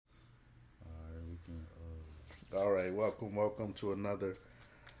All right, welcome to another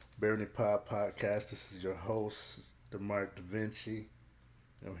Bernie Pod podcast. This is your host, DeMarc Da Vinci.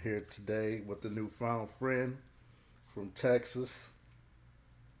 I'm here today with a newfound friend from Texas.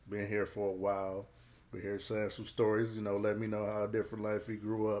 Been here for a while. We're here sharing some stories, let me know how different life he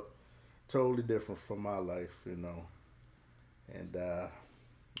grew up. Totally different from my life. And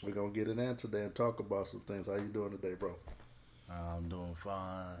we're going to get it in today and talk about some things. How you doing today, bro? I'm doing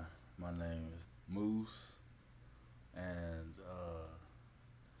fine. My name is Moose, and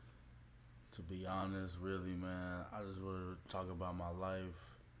to be honest, really, man, I just want to talk about my life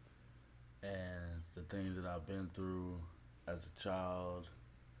and the things that I've been through as a child,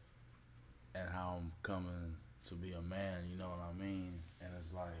 and how I'm coming to be a man. You know what I mean? And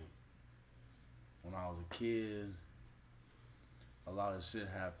it's like when I was a kid, a lot of shit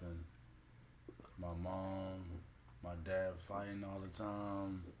happened. My mom, my dad fighting all the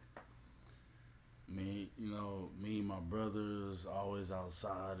time. Me and my brothers always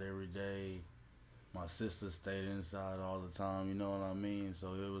outside every day. My sister stayed inside all the time, you know what I mean?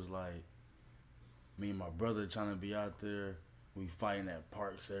 So it was like me and my brother trying to be out there. We fighting at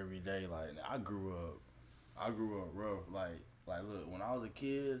parks every day. Like I grew up rough. Like look, when I was a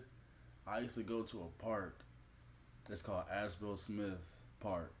kid, I used to go to a park. It's called Asheville Smith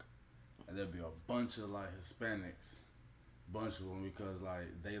Park, and there'd be a bunch of like Hispanics, bunch of them because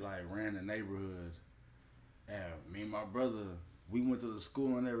like they like ran the neighborhood. And me and my brother, we went to the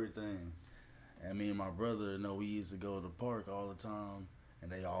school and everything. And me and my brother, we used to go to the park all the time. And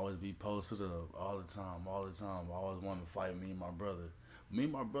they always be posted up all the time, all the time. Always wanted to fight me and my brother. Me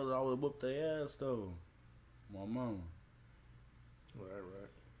and my brother always whooped their ass though. My mama. Right.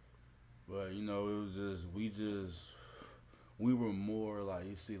 But it was we were more like,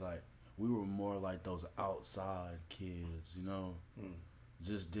 you see, like, we were more like those outside kids. Mm.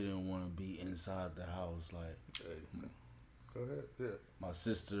 Just didn't want to be inside the house. Like, Hey, go ahead. Yeah. my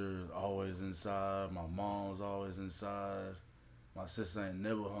sister always inside. My mom's always inside. My sister ain't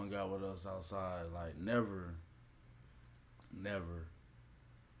never hung out with us outside. Like, never. Never.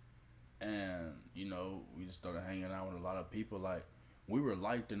 And, we just started hanging out with a lot of people. Like, we were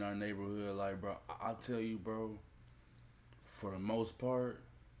liked in our neighborhood. Like, bro, I'll tell you, bro, for the most part,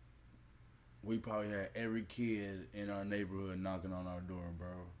 we probably had every kid in our neighborhood knocking on our door, bro.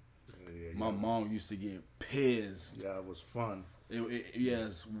 My Yeah. mom used to get pissed. Yeah, it was fun.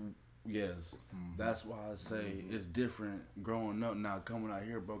 Yes. Mm-hmm. That's why I say it's different growing up now, coming out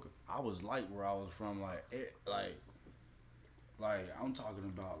here, bro. 'Cause I was light where I was from, like I'm talking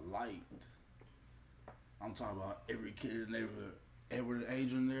about light. I'm talking about every kid in the neighborhood, Edward and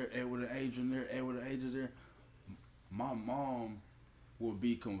Adrian there, Edward and Adrian there, Edward and Adrian there. My mom would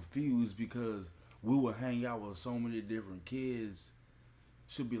be confused because we would hang out with so many different kids.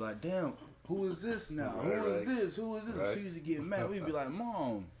 She'd be like, "Damn, who is this now? Right, Who is right. this? Who is this?" Right. She used to get mad. We'd be like,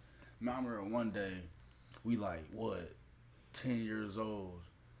 "Mom." Man, I remember one day, we like, what, 10 years old.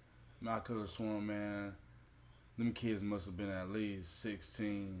 Man, I could have sworn, man, them kids must have been at least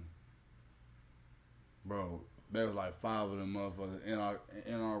 16. Bro, there was like five of them motherfuckers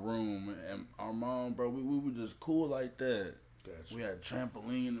in our room. And our mom, bro, we were just cool like that. Gotcha. We had a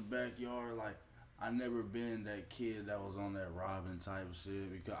trampoline in the backyard. Like, I never been that kid that was on that robbing type of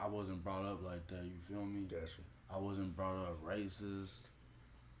shit because I wasn't brought up like that. You feel me? Gotcha. I wasn't brought up racist.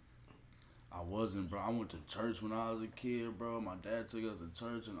 I wasn't, bro. I went to church when I was a kid, bro. My dad took us to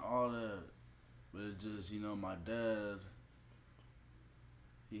church and all that. But it just, my dad,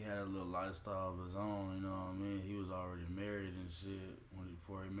 he had a little lifestyle of his own, you know what I mean? He was already married and shit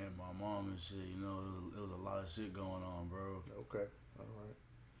before he met my mom and shit, it was a lot of shit going on, bro. Okay. All right.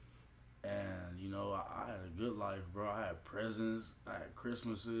 And, I had a good life, bro. I had presents, I had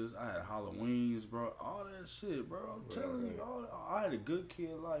Christmases, I had Halloweens, bro. All that shit, bro. I'm telling you, I had a good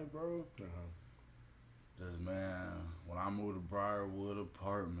kid life, bro. Uh-huh. Just, man, when I moved to Briarwood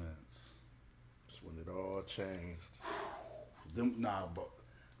Apartments, That's when it all changed.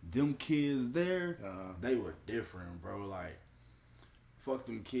 them kids there, Uh-huh. they were different, bro. Like, fuck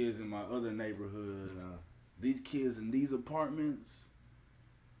them kids in my other neighborhood. Uh-huh. These kids in these apartments,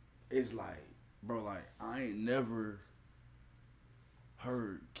 it's like, bro, like, I ain't never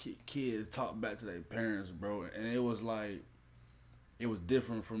heard kids talk back to their parents, bro. And it was like, it was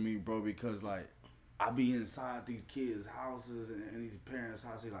different for me, bro, because, like, I be inside these kids' houses and these parents'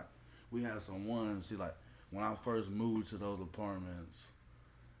 houses. Like, we had some ones, like, when I first moved to those apartments,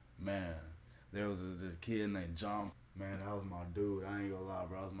 man, there was this kid named John. Man, that was my dude. I ain't gonna lie,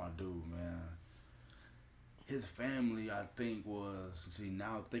 bro. That was my dude, man. His family, I think,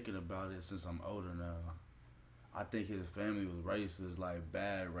 now thinking about it since I'm older now, I think his family was racist, like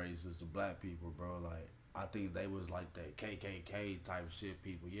bad racist to black people, bro. Like, I think they was like that KKK type shit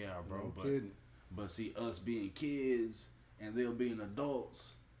people. Yeah, bro. No but kidding. but see, us being kids and them being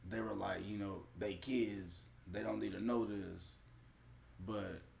adults, they were like, you know, they kids. They don't need to know this.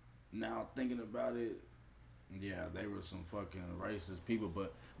 But now thinking about it, yeah, they were some fucking racist people,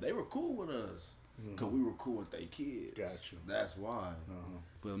 but they were cool with us. Because we were cool with they kids. Got you. That's why.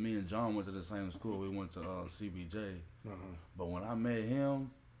 But me and John went to the same school. We went to CBJ. But when I met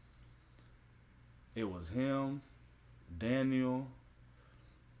him, it was him, Daniel,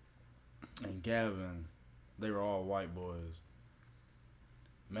 and Gavin. They were all white boys.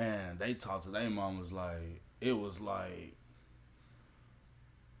 Man, they talked to their mamas like, it was like,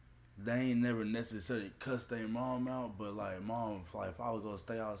 they ain't never necessarily cuss their mom out, but like, mom, like, if I would go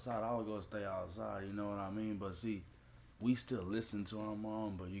stay outside, I would go stay outside, you know what I mean? But see, we still listen to our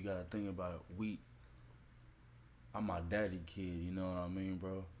mom, but you gotta think about it. I'm my daddy kid, you know what I mean,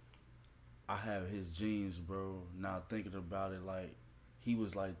 bro? I have his genes, bro. Now thinking about it, like, he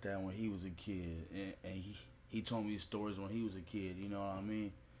was like that when he was a kid, and he told me stories when he was a kid, you know what I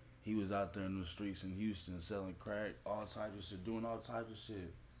mean? He was out there in the streets in Houston selling crack, all types of shit, doing all types of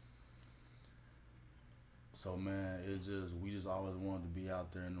shit. So, man, we just always wanted to be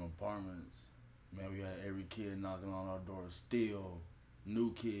out there in the apartments. Man, we had every kid knocking on our door still,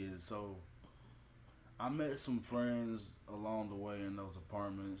 new kids. So, I met some friends along the way in those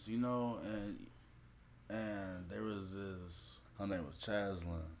apartments, you know, and there was this, her name was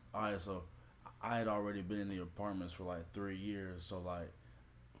Chaslin. Alright, so I had already been in the apartments for like 3 years, so like,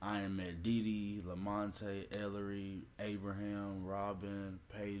 I had met Didi, Lamonte, Ellery, Abraham, Robin,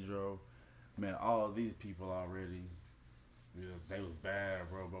 Pedro. Man, all of these people already, they was bad,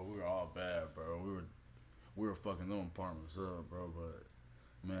 bro, but we were all bad, bro. We were fucking them apartments up, bro, but,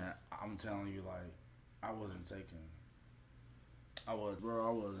 man, I'm telling you, like, I wasn't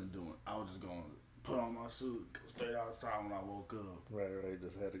doing, I was just going to put on my suit, go straight outside when I woke up. Right,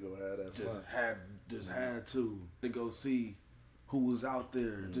 just had to go have that fun. Had to go see who was out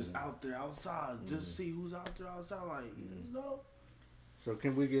there, just out there outside, just see who's out there outside, like, you know. So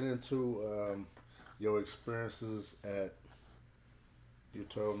can we get into your experiences at? You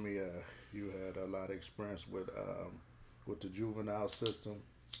told me you had a lot of experience with the juvenile system.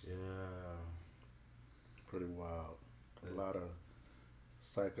 Yeah. Pretty wild. A lot of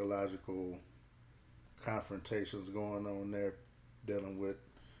psychological confrontations going on there, dealing with,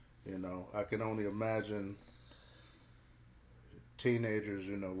 you know, I can only imagine teenagers,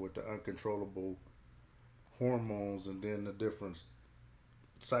 you know, with the uncontrollable hormones and then the different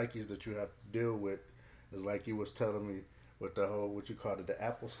psyches that you have to deal with. Is like you was telling me with the whole, what you called it, the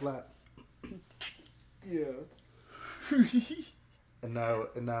apple slap. Yeah. and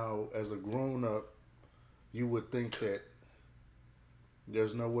now as a grown up, you would think that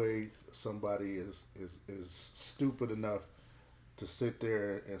there's no way somebody is stupid enough to sit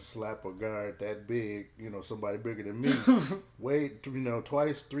there and slap a guard that big, you know, somebody bigger than me, way, you know,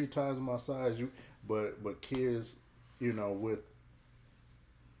 twice, 3 times my size. But kids, you know, with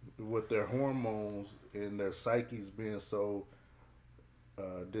their hormones and their psyches being so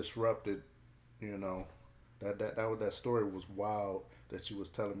disrupted, you know, that story was wild. That you was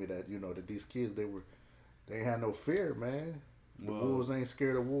telling me that, you know, that these kids, they had no fear, man. The wolves ain't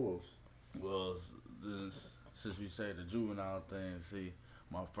scared of wolves. Well, since we say the juvenile thing, see,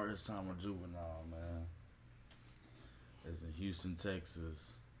 my first time a juvenile, man, is in Houston,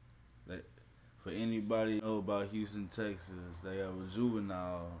 Texas. For anybody who know about Houston, Texas, they have a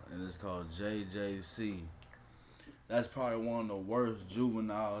juvenile, and it's called JJC. That's probably one of the worst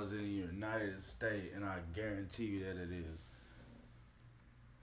juveniles in the United States, and I guarantee you that it is.